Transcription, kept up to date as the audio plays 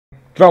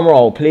Drum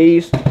roll,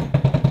 please.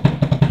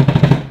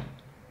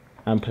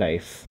 And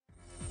place.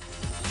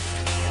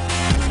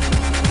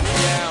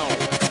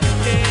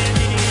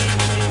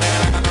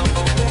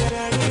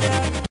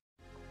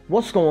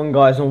 What's going on,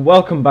 guys, and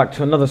welcome back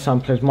to another Sam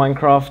Plays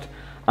Minecraft.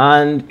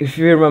 And if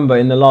you remember,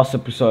 in the last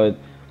episode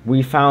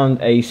we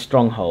found a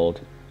stronghold.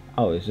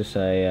 Oh, is this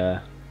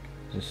a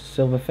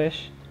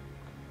silverfish?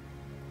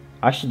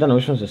 I actually don't know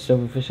which one's a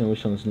silverfish and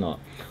which one's not.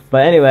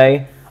 But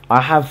anyway, I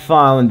have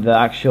found the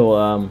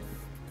actual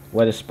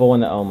where the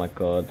spawn. Oh my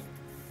god.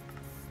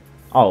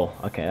 Oh,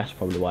 okay, that's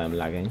probably why I'm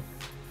lagging.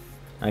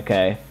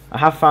 Okay, I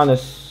have found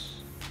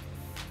this.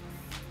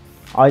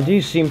 I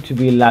do seem to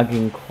be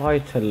lagging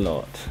quite a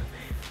lot.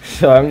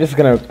 So I'm just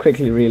gonna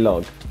quickly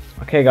relog.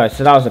 Okay guys,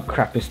 so that was a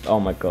crappy oh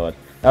my god.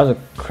 That was a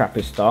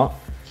crappy start.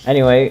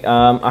 Anyway,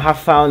 I have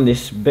found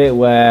this bit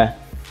where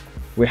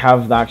we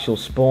have the actual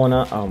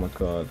spawner. Oh my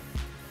god.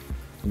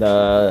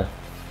 The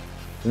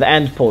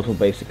end portal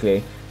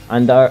basically.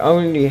 And I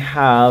only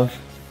have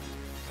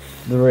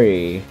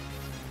 3.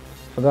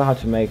 Forgot how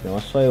to make them. I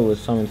swear it was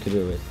something to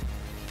do with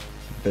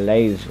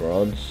blaze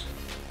rods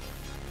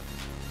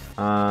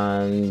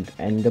and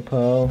ender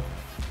pearl.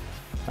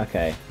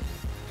 Okay.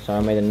 So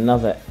I made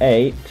another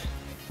 8.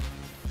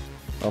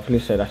 Hopefully,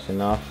 so that's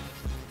enough.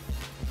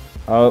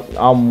 Oh,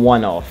 I'm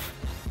 1 off.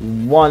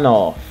 1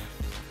 off.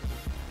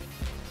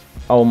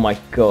 Oh my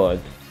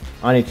god.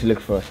 I need to look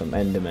for some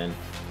endermen.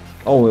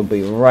 Oh, we'll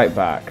be right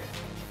back.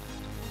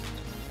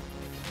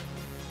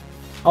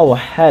 Oh,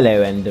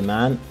 hello,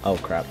 enderman. Oh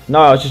crap. No,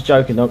 I was just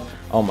joking. No.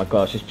 Oh my god,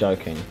 I was just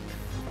joking.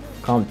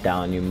 Calm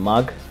down, you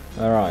mug.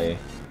 Where are you?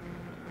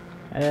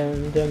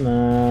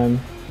 Enderman.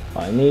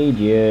 I need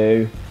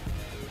you.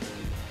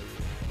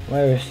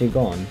 Where is he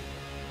gone?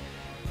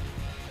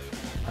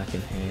 I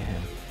can hear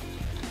him.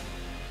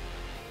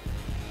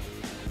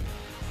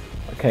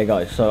 Okay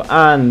guys, so,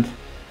 and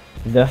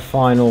the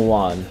final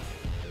one.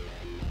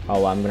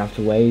 Oh, I'm gonna have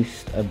to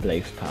waste a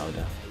blaze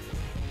powder.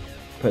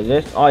 Put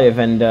this, oh yeah,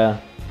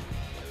 vendor.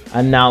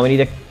 And now we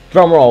need a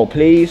drum roll,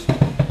 please.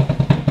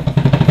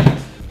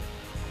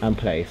 And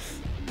place.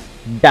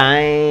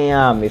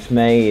 Damn, it's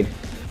made.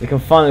 We can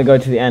finally go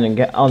to the end and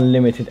get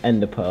unlimited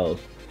ender pearls.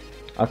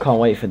 I can't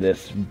wait for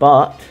this,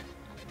 but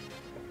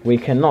we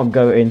cannot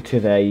go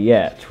into there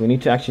yet. We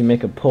need to actually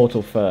make a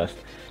portal first.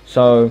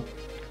 So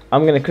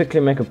I'm gonna quickly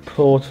make a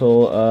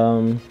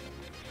portal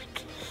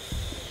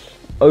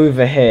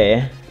over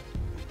here,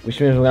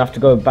 which means we're gonna have to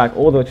go back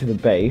all the way to the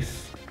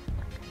base.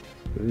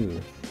 Ooh,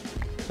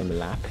 some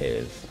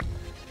lapis.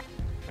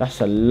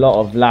 That's a lot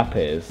of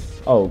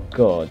lapis. Oh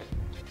god.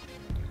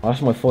 Oh,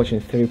 that's my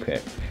fortune 3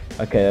 pick.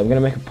 Okay, I'm gonna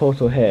make a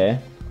portal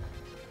here,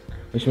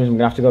 which means I'm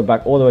gonna have to go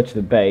back all the way to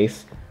the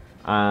base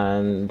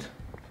and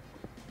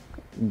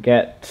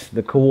get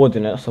the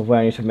coordinates of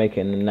where I need to make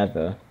it in the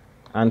nether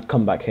and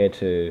come back here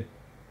to,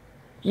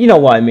 you know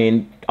what I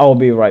mean. I'll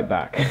be right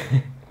back.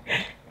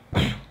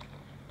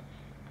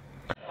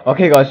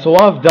 Okay guys, so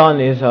what I've done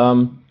is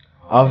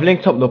I've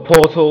linked up the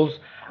portals,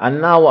 and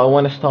now what I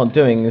want to start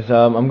doing is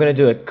I'm going to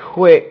do a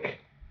quick,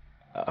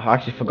 I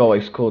actually forgot what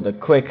it's called, a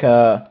quick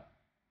no,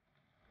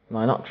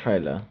 not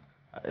trailer.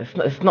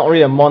 It's not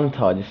really a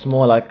montage, it's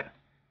more like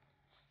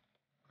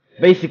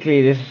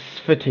basically this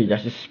footage, I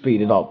just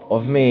speed it up,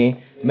 of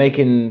me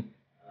making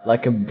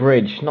like a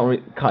bridge, not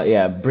really,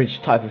 yeah,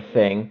 bridge type of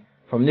thing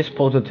from this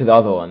portal to the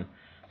other one.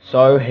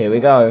 So here we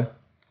go.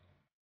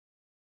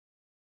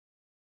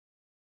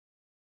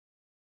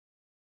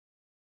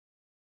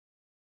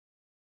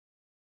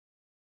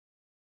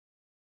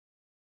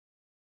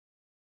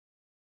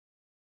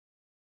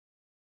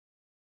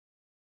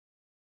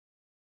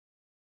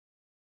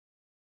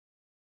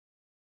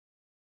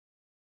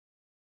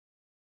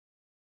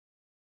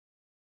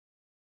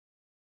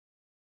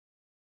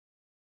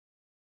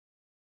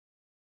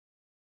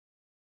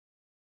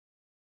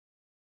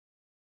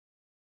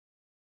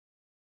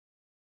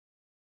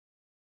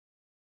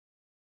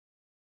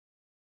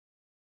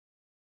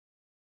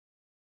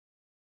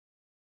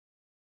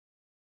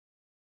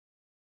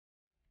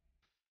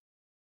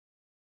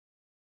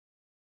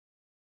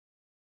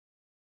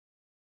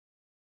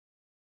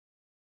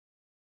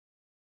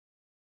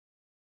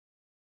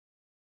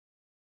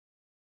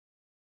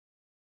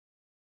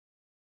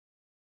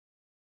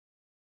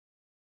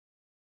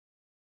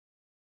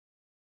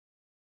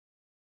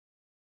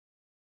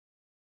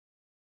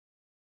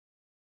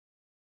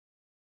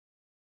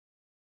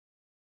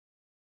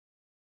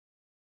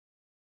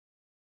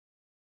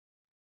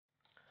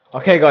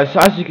 Okay guys, so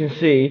as you can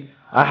see,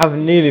 I have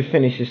nearly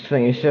finished this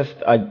thing. It's just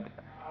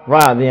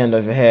right at the end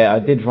over here, I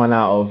did run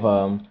out of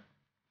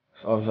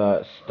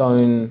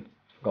stone.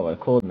 I forgot what they're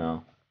called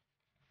now.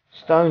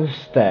 Stone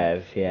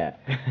stairs, yeah.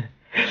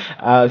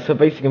 So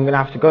basically, I'm gonna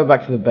have to go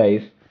back to the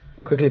base,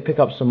 quickly pick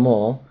up some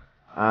more,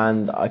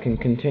 and I can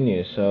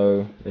continue.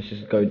 So let's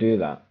just go do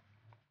that.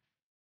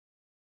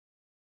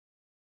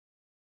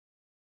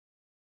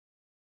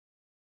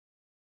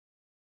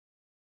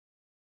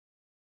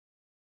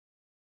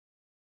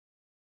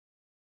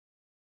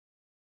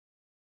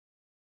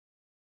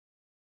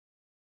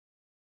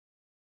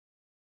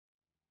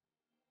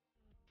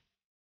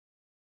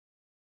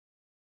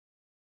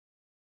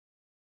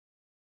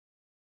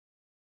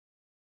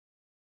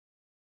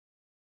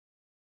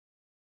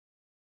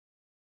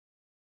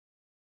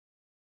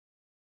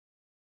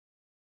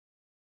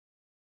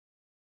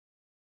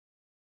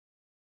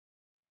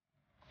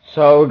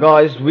 So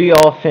guys, we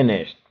are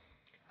finished,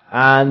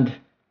 and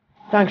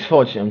thanks for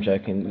watching. I'm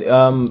joking.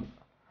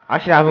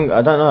 Actually,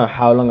 I don't know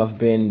how long I've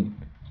been,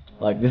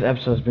 like, this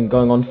episode has been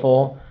going on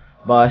for,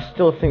 but I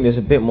still think there's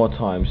a bit more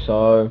time.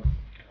 So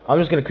I'm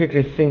just gonna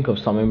quickly think of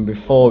something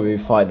before we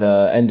fight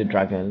the Ender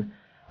Dragon,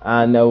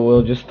 and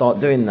we'll just start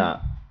doing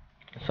that.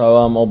 So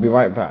I'll be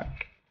right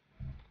back.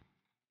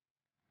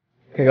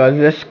 Okay guys,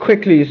 let's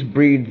quickly just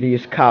breed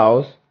these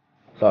cows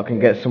so I can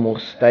get some more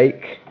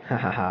steak.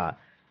 Hahaha.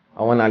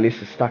 I want at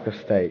least a stack of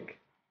steak.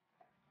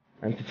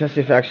 And to test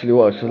if it actually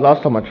works, because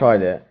last time I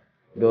tried it,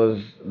 there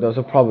was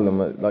a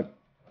problem. Like,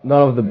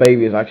 none of the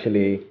babies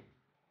actually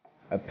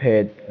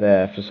appeared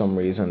there for some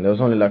reason. There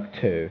was only like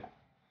 2.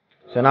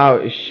 So now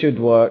it should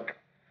work.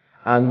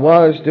 And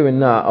while I was doing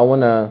that, I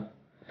wanna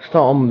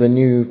start on the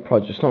new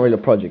project. It's not really a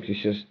project.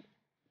 It's just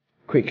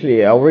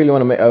quickly. I really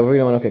wanna make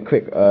a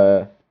quick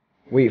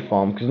wheat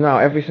farm, because now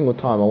every single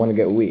time I wanna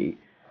get wheat,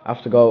 I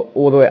have to go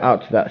all the way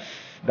out to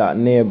that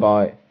near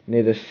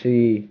the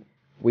sea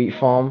wheat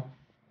farm.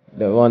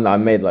 The one that I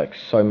made like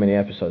so many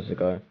episodes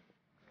ago.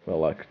 Well,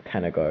 like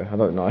 10 ago. I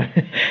don't know.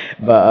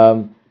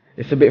 But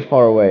it's a bit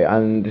far away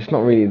and it's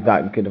not really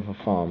that good of a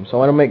farm. So I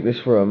want to make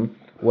this room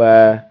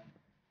where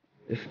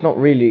it's not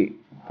really...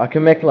 I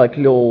can make like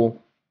little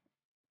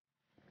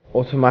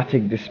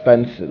automatic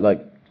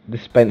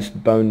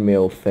dispensed bone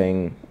meal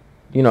thing.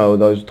 You know,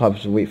 those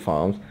types of wheat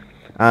farms.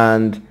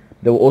 And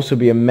there will also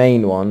be a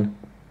main one.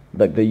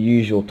 Like the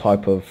usual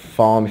type of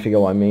farm, if you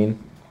get what I mean.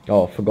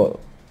 Oh,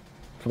 Forgot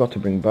to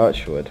bring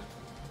birchwood.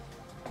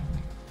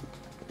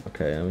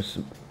 Okay, I'm just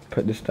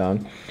put this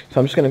down. So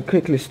I'm just gonna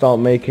quickly start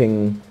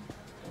making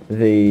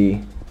the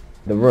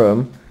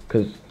room,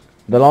 because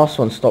the last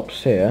one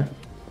stops here,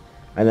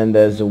 and then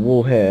there's a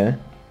wall here.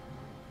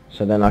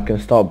 So then I can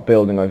start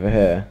building over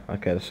here.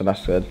 Okay, so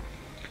that's good.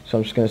 So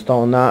I'm just gonna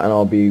start on that, and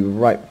I'll be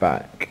right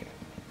back.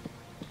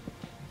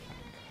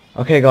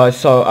 Okay, guys.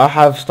 So I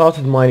have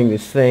started mining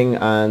this thing,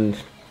 and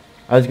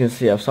as you can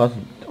see, I've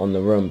started on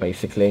the room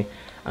basically,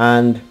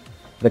 and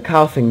the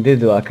cow thing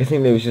did work. I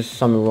think there was just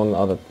something wrong the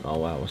other... Oh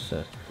wow, what's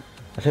this?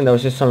 I think there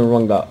was just something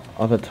wrong that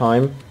other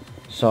time.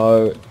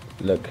 So,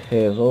 look,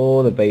 here's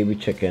all the baby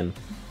chicken.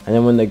 And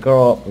then when they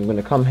grow up, I'm going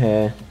to come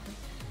here.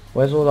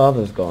 Where's all the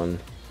others gone?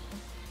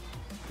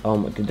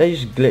 Did they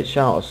just glitch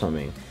out or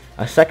something?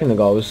 A second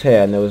ago I was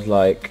here and there was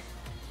like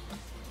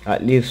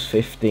at least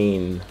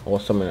 15 or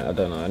something. I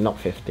don't know, not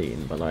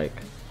 15, but like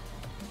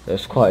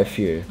there's quite a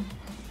few.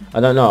 I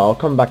don't know, I'll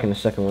come back in a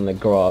second when they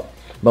grow up.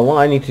 But what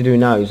I need to do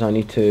now is I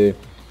need to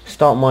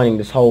start mining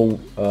this whole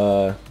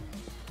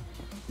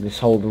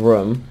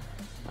room,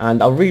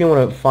 and I really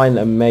want to find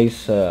a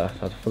mesa.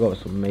 I forgot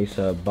what's a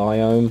mesa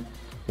biome.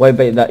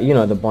 Wait, that, you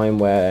know, the biome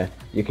where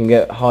you can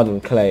get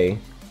hardened clay,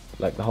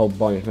 like the whole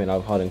biome is made out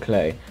of hardened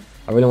clay.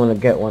 I really want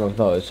to get one of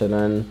those, so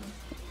then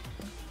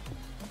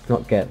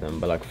not get them,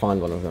 but like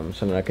find one of them,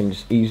 so then I can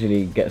just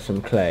easily get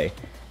some clay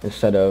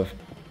instead of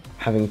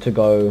having to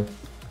go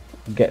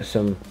get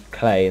some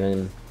clay and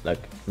then like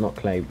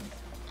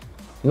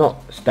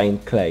not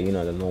stained clay, you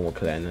know, the normal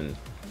clay, and then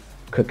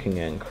cooking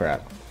it and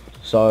crap.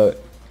 So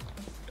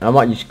I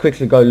might just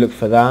quickly go look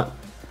for that,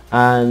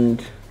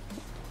 and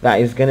that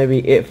is gonna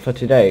be it for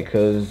today,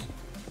 because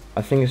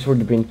I think it's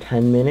already been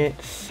 10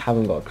 minutes.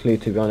 Haven't got a clue,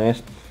 to be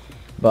honest.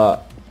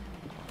 But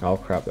oh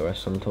crap, there was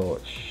some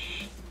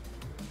torch.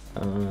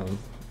 I'll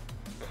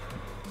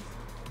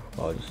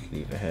just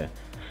leave it here.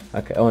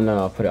 Okay, oh no,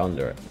 I'll put it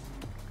under it.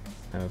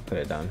 I'll put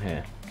it down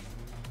here,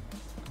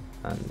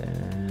 and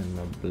then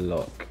a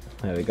block.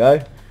 There we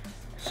go.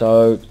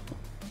 So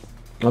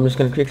I'm just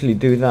going to quickly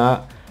do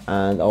that,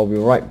 and I'll be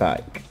right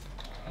back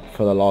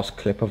for the last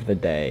clip of the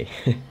day.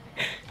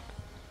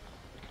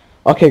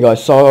 Okay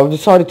guys, so I've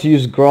decided to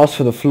use grass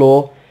for the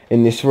floor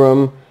in this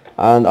room,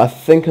 and I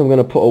think I'm going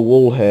to put a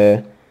wall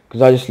here, because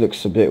that just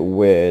looks a bit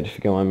weird, if you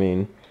get what I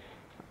mean.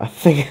 I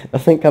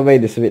think I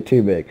made this a bit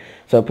too big.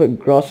 So I put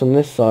grass on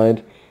this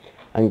side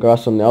and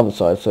grass on the other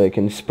side so it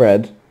can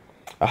spread.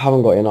 I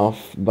haven't got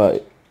enough,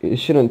 but it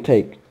shouldn't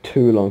take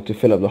too long to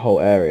fill up the whole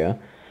area.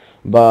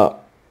 But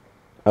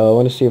I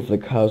want to see if the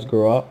cows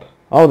grow up.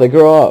 Oh, they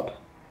grow up.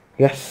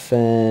 Yes,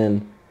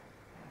 and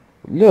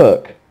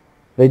look,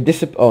 they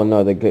disappear. Oh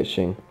no, they're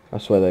glitching.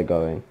 That's where they're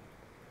going.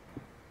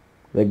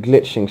 They're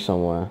glitching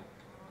somewhere.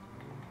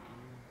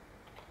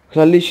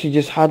 Because I literally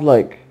just had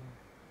like...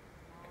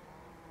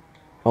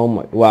 Oh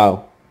my...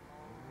 Wow.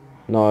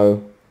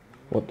 No.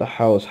 What the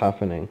hell is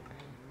happening?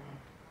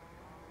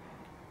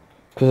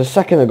 Because a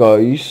second ago,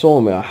 you saw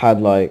me, I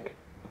had like...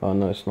 Oh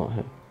no, it's not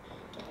him.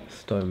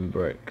 Stone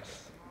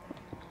bricks.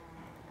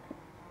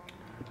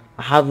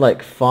 I had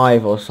like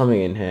 5 or something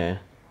in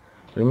here.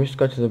 Let me just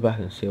go to the back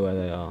and see where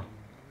they are.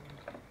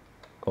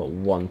 Got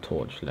 1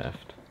 torch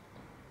left.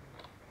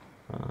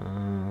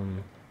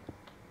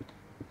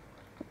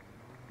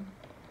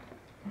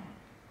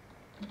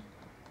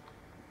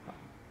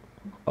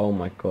 Oh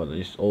my god, they're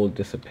just all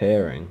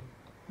disappearing.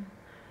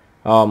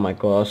 Oh my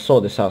god, I'll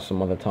sort this out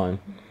some other time.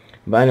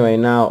 But anyway,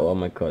 now, oh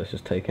my god, it's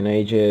just taking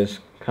ages.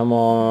 Come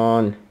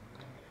on.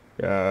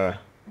 Yeah.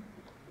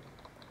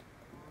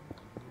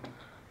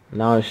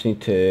 Now I just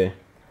need to...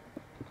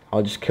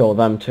 I'll just kill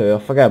them too. I'll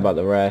forget about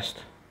the rest.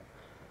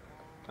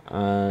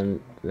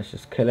 And let's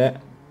just kill it.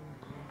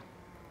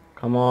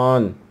 Come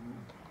on.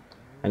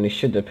 And it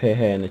should appear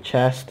here in the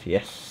chest.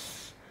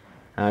 Yes.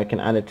 And I can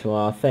add it to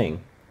our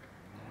thing.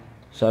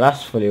 So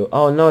that's fully...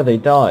 Oh no, they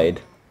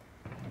died.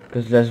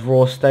 Because there's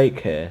raw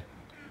steak here.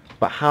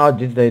 But how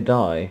did they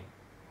die?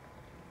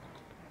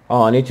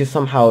 Oh, I need to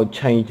somehow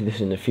change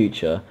this in the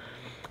future.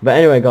 But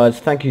anyway guys,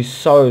 thank you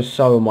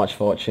so much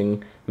for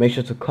watching. Make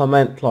sure to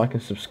comment, like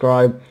and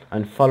subscribe.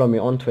 And follow me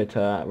on Twitter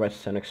at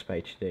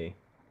Redstoneking.